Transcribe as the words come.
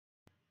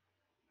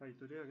Hi,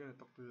 today I'm going to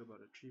talk to you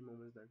about the three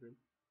moments diagram.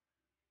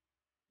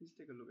 Please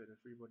take a look at the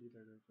free body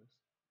diagram first.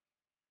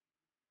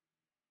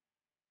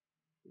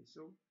 Okay,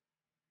 so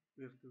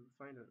we have to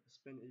find a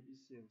span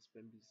ABC and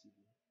span BCD.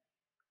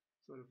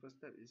 So the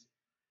first step is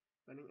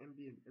finding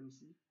MB and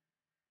MC.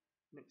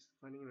 Next,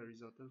 finding the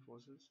resultant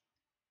forces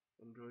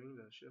and drawing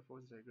the shear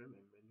force diagram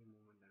and bending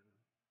moment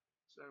diagram.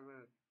 So I'm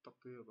going to talk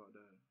to you about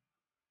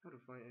how to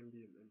find MB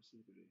and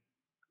MC today.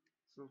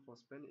 So for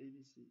span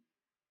ABC,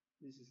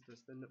 this is the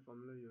standard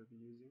formula you'll be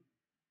using.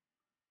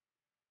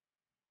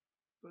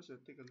 First, you'll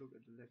take a look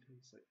at the left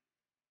hand side.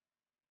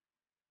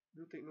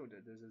 Do take note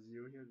that there's a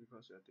 0 here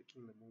because we are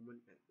taking the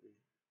moment at A.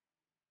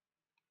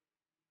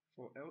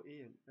 For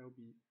LA and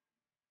LB,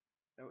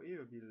 LA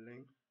will be the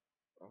length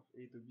of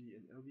A to B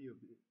and LB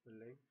will be the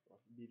length of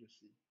B to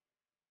C.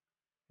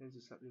 Hence you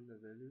sub in the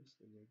values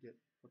and you'll get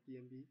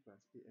 40 MB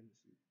plus 8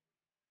 MC.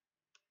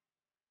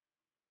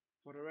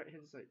 For the right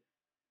hand side,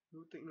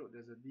 do take note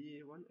there's a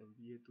BA1 and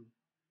BA2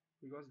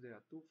 because there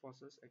are two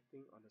forces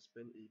acting on the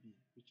span AB,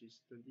 which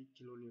is 20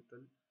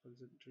 kN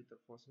concentrated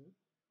force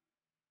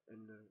and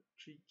the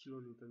 3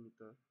 kN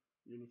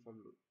uniform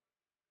load.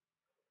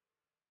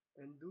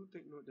 And do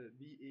take note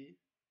that BA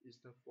is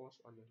the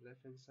force on the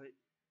left hand side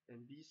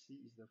and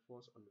BC is the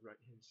force on the right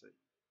hand side.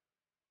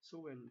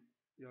 So when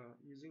you are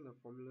using the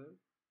formula,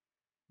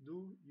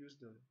 do use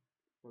the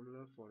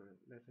formula for the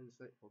left hand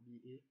side for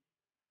BA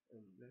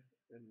and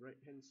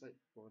right hand side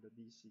for the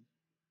BC.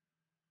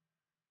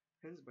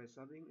 Hence, by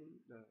subbing in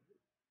the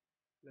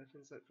left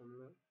hand side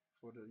formula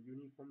for the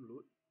uniform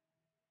load,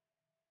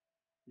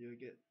 you'll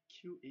get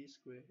QA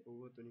square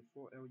over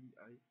 24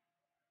 LEI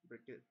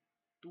bracket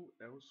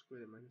 2L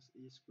square minus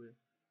A square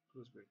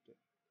close bracket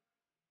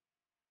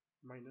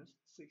minus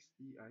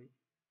 6EI.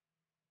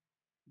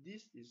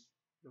 This is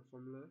the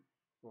formula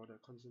for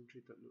the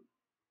concentrated load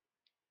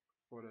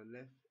for the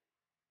left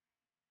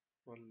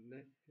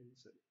hand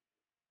side.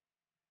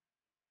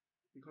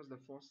 Because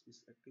the force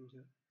is acting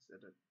here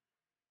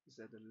is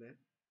at the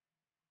left,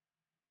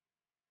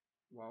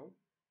 while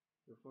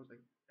the force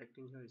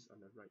acting here is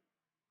on the right.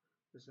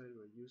 That's why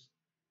we'll use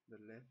the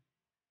left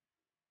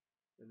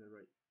and the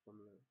right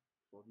formula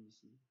for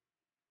VC.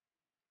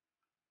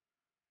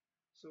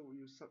 So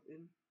you sub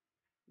in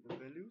the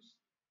values,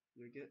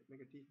 you get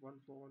negative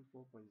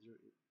 1414.08.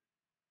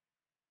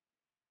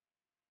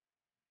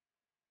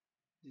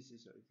 This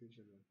is your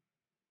equation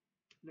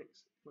 1.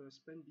 Next, for your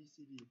span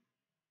BCD,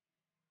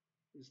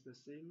 it's the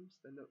same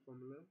standard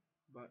formula,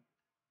 but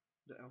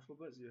the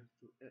alphabets you have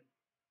to add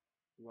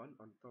 1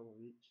 on top of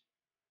each,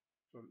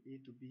 from A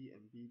to B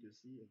and B to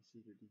C and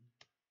C to D.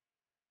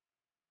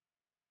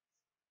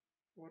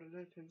 For the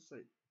left hand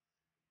side,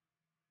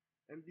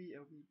 MB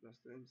LB plus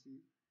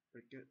 2MC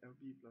bracket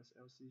LB plus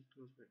LC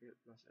close bracket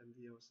plus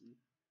MV LC.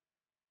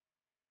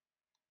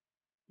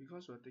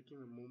 Because we're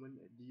taking a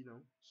moment at D now,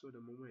 so the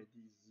moment at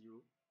D is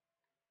 0.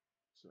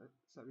 So I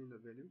sub in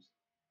the values.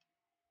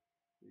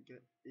 You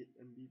get 8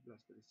 MB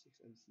plus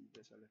 36 MC,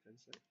 that's your left hand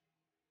side.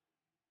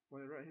 For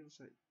the right hand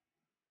side,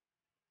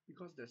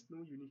 because there's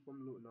no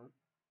uniform load now,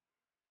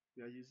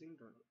 we are using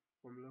the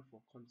formula for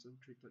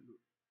concentrated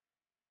load.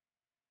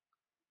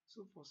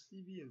 So for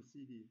CB and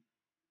CD,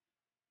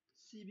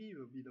 CB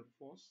will be the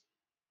force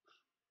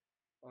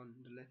on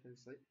the left hand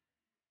side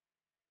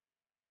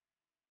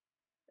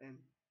and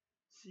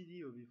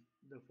CD will be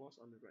the force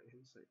on the right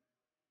hand side.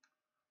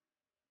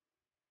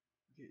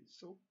 Okay,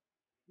 so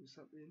you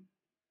sub in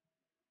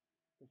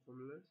the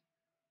formulas,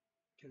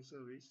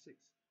 cancel away 6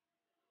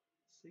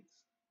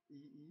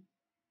 EE,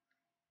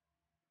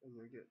 and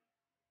you get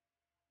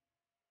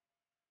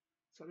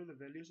sub in the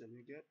values and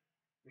you get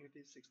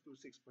negative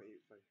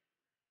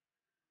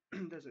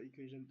 626.85. That's the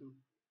equation 2.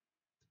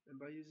 And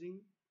by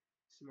using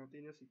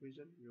simultaneous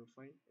equation, you'll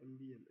find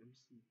MB and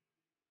MC.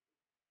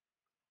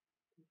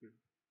 Thank you.